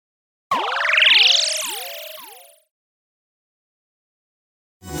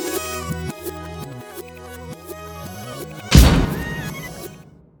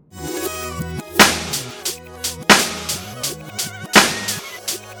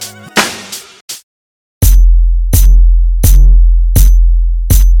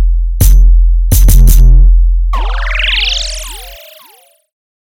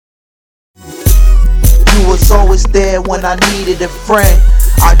there when I needed a friend.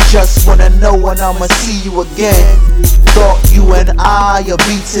 I just wanna know when I'ma see you again. Thought you and I'll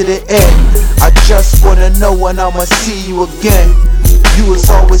be to the end. I just wanna know when I'ma see you again. You was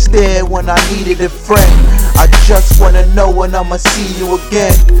always there when I needed a friend. I just wanna know when I'ma see you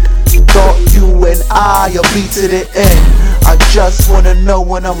again. Thought you and I'll be to the end. I just wanna know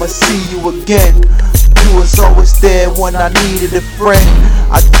when I'ma see you again. You was always there when I needed a friend.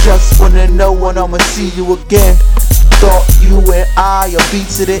 I just wanna know when I'ma see you again. Thought you and I'll be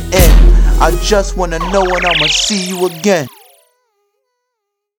to the end. I just wanna know when I'ma see you again.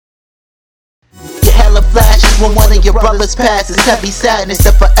 Hella flashes when one of your brothers passes. Heavy sadness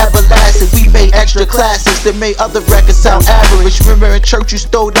that forever lasted. We made extra classes that made other records sound average. Remember in church you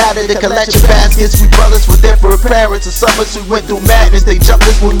stole out of the collection baskets. We brothers were there for our parents. And summers we went through madness. They jumped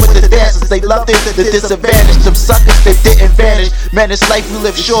us when we went to dances. They loved it, the disadvantage. Them suckers they didn't vanish. Man, this life we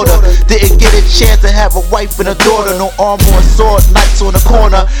lived shorter. Didn't get a chance to have a wife and a daughter. No armor or sword, nights on the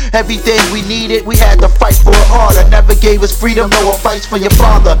corner. Everything we needed, we had to fight for it harder. Never gave us freedom, no advice from your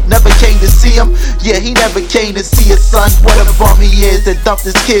father. Never came to see him. Yeah, he never came to see his son. What a bum he is that dumped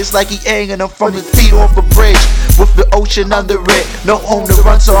his kids like he hanging them from his feet off a bridge with the ocean under it. No home to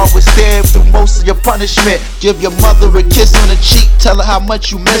run, so I was there through most of your punishment. Give your mother a kiss on the cheek, tell her how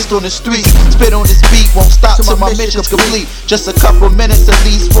much you missed on the streets. Spit on this beat, won't stop till my mission's complete. Just a couple minutes at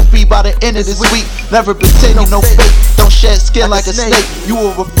least, we'll be by the end of this week. Never pretend you no fake, don't shed skin like a snake. You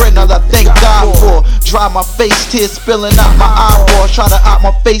were a friend, all I thank God for. Dry my face, tears spilling out my eyeballs. Try to out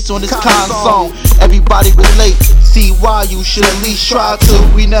my face on this con song. Everybody relate, see why you should at least try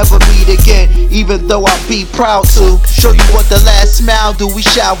to. We never meet again, even though I be proud to. Show you what the last smile do, we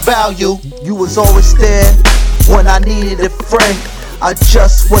shall value. You was always there when I needed a friend. I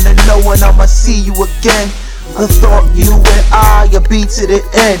just wanna know when I'ma see you again. I thought you and I'll be to the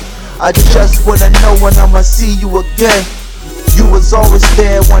end. I just wanna know when I'ma see you again. You was always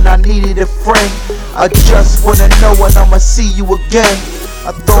there when I needed a friend. I just wanna know when I'ma see you again.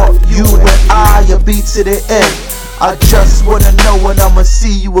 I thought you and I'll be to the end. I just wanna know when I'ma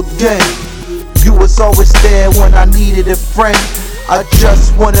see you again. You was always there when I needed a friend. I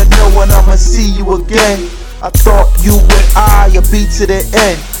just wanna know when I'ma see you again. I thought you and I'll be to the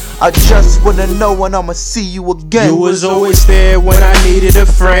end. I just wanna know when I'ma see you again. You was always there when I needed a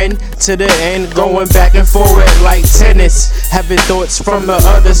friend. To the end, going back and forward like tennis. Having thoughts from the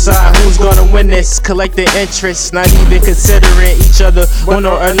other side, who's gonna win this? Collecting interest, not even considering each other, one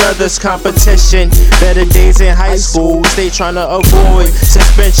or another's competition. Better days in high school, stay trying to avoid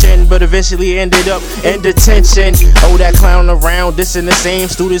suspension, but eventually ended up in detention. Oh, that clown around, dissing the same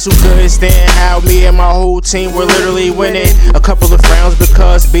students who couldn't stand how me and my whole team were literally winning. A couple of frowns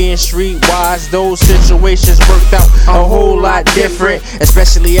because being streetwise, those situations worked out a whole lot different,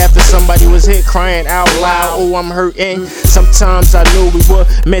 especially after somebody was hit crying out loud, oh I'm hurting. Sometimes I knew we were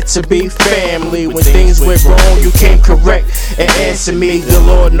meant to be family. When things went wrong you came correct and answered me. The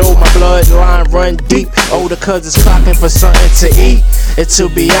Lord know my bloodline run deep. Older cousins clocking for something to eat. And to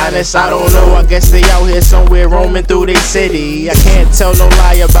be honest, I don't know, I guess they out here somewhere roaming through their city. I can't tell no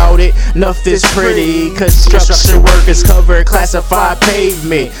lie about it, nothing's pretty. Construction workers cover classified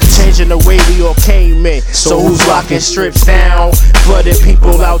pavement, changing the way we all came in. So who's locking strips down, flooding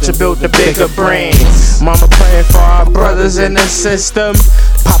people out to build the bigger brands? Mama praying for our brothers in the system,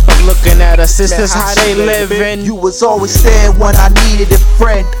 Papa looking at our sisters, how they living. You was always there when I needed a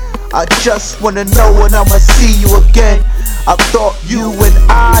friend. I just wanna know when I'ma see you again. I thought you and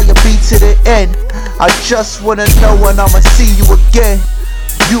I'll be to the end. I just wanna know when I'ma see you again.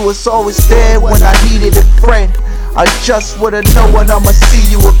 You was always there when I needed a friend. I just wanna know when I'ma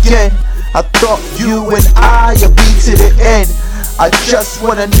see you again. I thought you and I'll be to the end. I just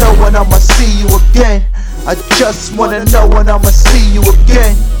wanna know when I'ma see you again. I just wanna know when I'ma see you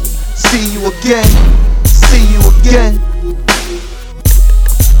again. See you again. See you again.